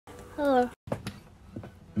Hello.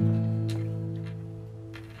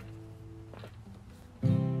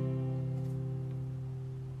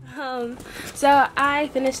 So I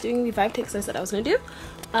finished doing the 5 takes I said I was gonna do.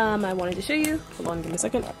 I wanted to show you. Hold on, give me a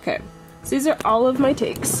second. Okay. So these are all of my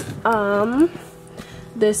takes.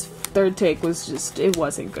 This 3rd take was just, it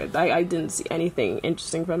wasn't good. I didn't see anything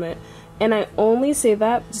interesting from it. And I only say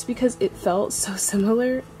that just because it felt so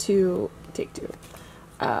similar to take 2.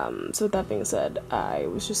 So with that being said, I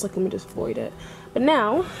was just like, let me just void it. But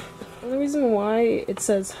now, the reason why it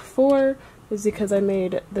says 4 is because I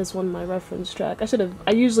made this one my reference track.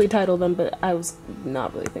 I usually title them, but I was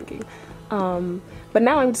not really thinking. But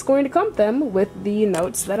now I'm just going to comp them with the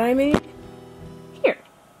notes that I made here.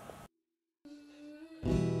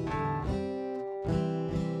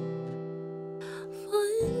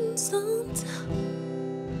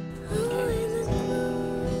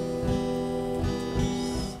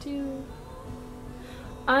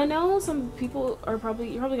 I know some people are you're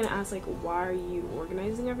probably gonna ask, like, why are you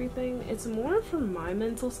organizing everything? It's more for my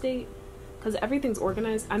mental state, because everything's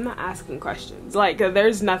organized. I'm not asking questions. Like,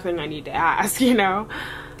 there's nothing I need to ask, you know?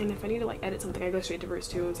 And if I need to, like, edit something, I go straight to verse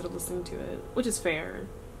 2 instead of listening to it, which is fair.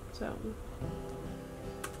 So,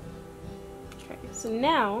 okay, so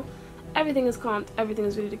now everything is comped, everything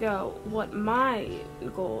is ready to go. What my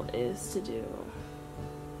goal is to do,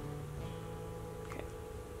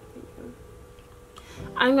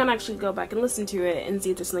 I'm gonna actually go back and listen to it and see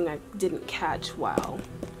if there's something I didn't catch while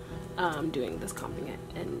doing this comping it.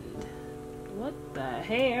 And what the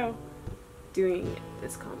hell? Doing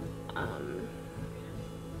this comp.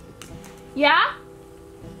 Yeah?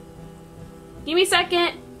 Give me a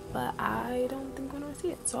second. But I don't think I'm gonna see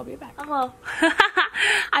it, so I'll be back. Hello.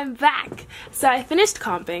 I'm back. So I finished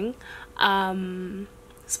comping.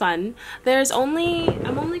 It's fun.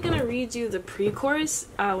 I'm only gonna read you the pre-chorus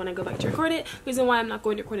when I go back to record it. The reason why I'm not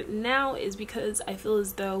going to record it now is because I feel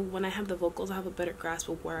as though when I have the vocals, I have a better grasp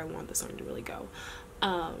of where I want the song to really go. So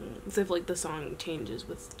I feel like the song changes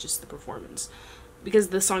with just the performance, because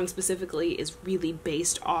the song specifically is really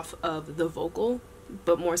based off of the vocal,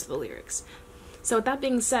 but more so the lyrics. So with that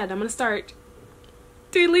being said, I'm gonna start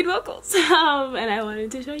doing lead vocals, and I wanted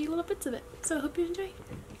to show you little bits of it. So I hope you enjoy.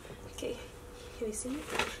 Okay. Can you see me?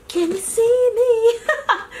 Can you see me?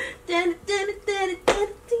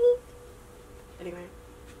 Anyway,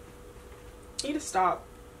 I need to stop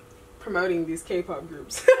promoting these K-pop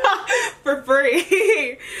groups for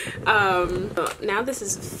free. Now this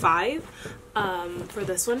is 5 for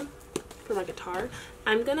this one, for my guitar.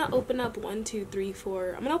 I'm gonna open up 1, 2, 3,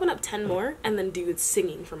 4. I'm gonna open up 10 more and then do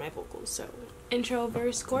singing for my vocals. So intro,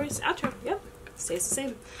 verse, chorus, outro. Yep. Stays the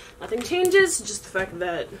same. Nothing changes, just the fact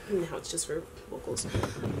that now it's just for vocals.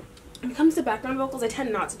 When it comes to background vocals, I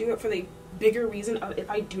tend not to do it for the bigger reason of if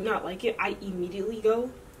I do not like it, I immediately go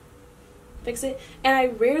fix it. And I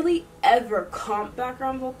rarely ever comp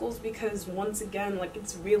background vocals because, once again, like,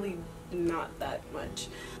 it's really not that much.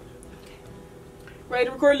 Okay. Ready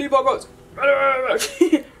to record lead vocals.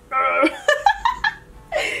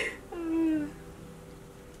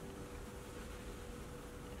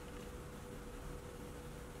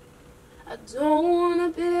 I don't wanna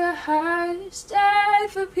be a hashtag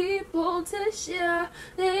for people to share.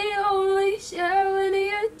 They only share when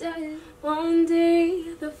you're dead. One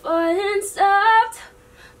day the fun stopped.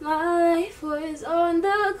 My life was on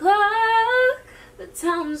the clock. The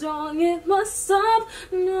time's wrong, it must stop.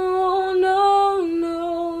 No, no,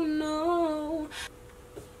 no, no.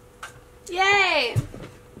 Yay!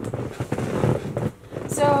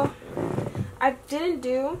 So I didn't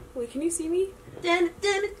do. Wait, can you see me?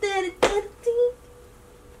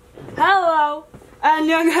 Hello,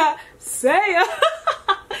 annyeonghaseyo.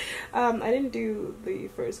 I didn't do the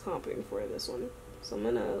first comping for this one, so I'm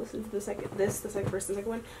gonna listen to the first and second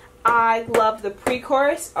one. I loved the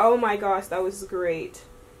pre-chorus. Oh my gosh, that was great.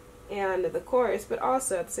 And the chorus, but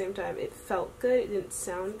also at the same time, it felt good. It didn't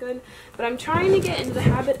sound good, but I'm trying to get into the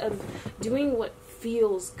habit of doing what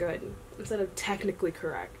feels good instead of technically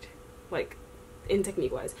correct, like in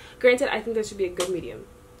technique wise. Granted, I think there should be a good medium.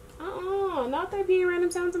 Not there being random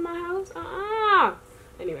sounds in my house.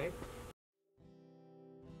 Anyway.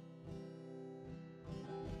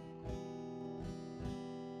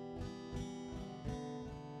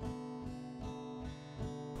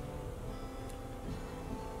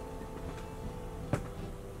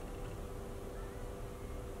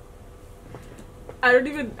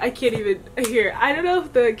 I can't even hear. I don't know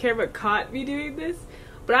if the camera caught me doing this,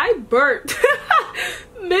 but I burped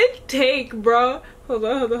mid-take, bro. Hold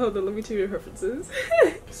on. Let me change your preferences.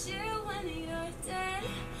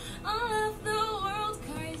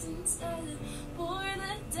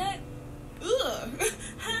 Ugh.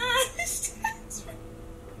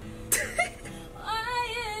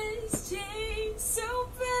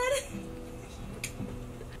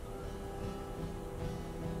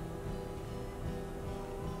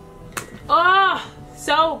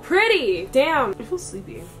 pretty! Damn! I feel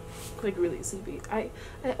sleepy. Like really sleepy. I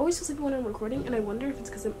always feel sleepy when I'm recording, and I wonder if it's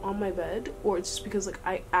because I'm on my bed or it's just because like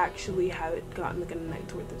I actually haven't gotten like a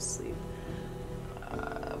night's worth of sleep.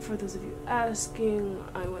 For those of you asking,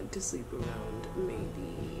 I went to sleep around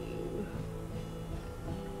maybe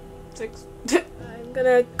 6. I'm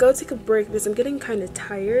gonna go take a break because I'm getting kind of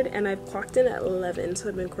tired, and I've clocked in at 11, so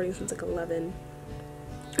I've been recording since like 11.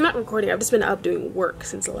 I'm not recording, I've just been up doing work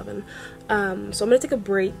since 11. So I'm gonna take a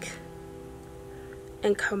break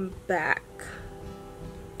and come back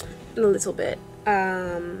in a little bit.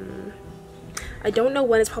 I don't know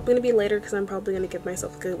when. It's probably gonna be later because I'm probably gonna give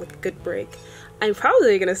myself like a good break. I'm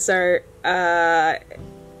probably gonna start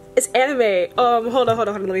it's anime. Hold on,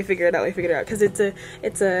 let me figure it out. Because it's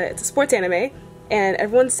a sports anime, and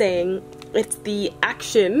everyone's saying it's the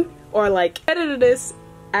action or like competitiveness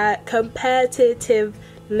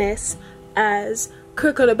as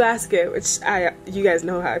Kuroko basket, which you guys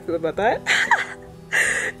know how I feel about that.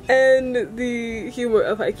 And the humor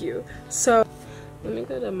of IQ. So let me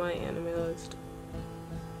go to my anime list.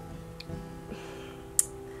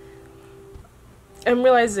 I'm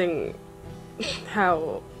realizing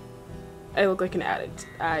how I look like an addict.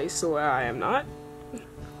 I swear I am not.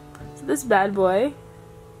 So this bad boy,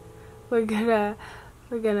 we're gonna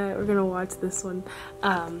watch this one.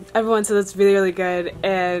 Everyone says it's really good,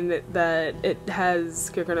 and that it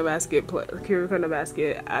has Kuroko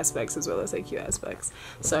basket aspects as well as IQ aspects.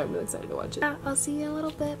 So I'm really excited to watch it. I'll see you in a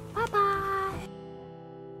little bit. Bye bye.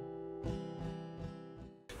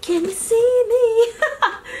 Can you see me?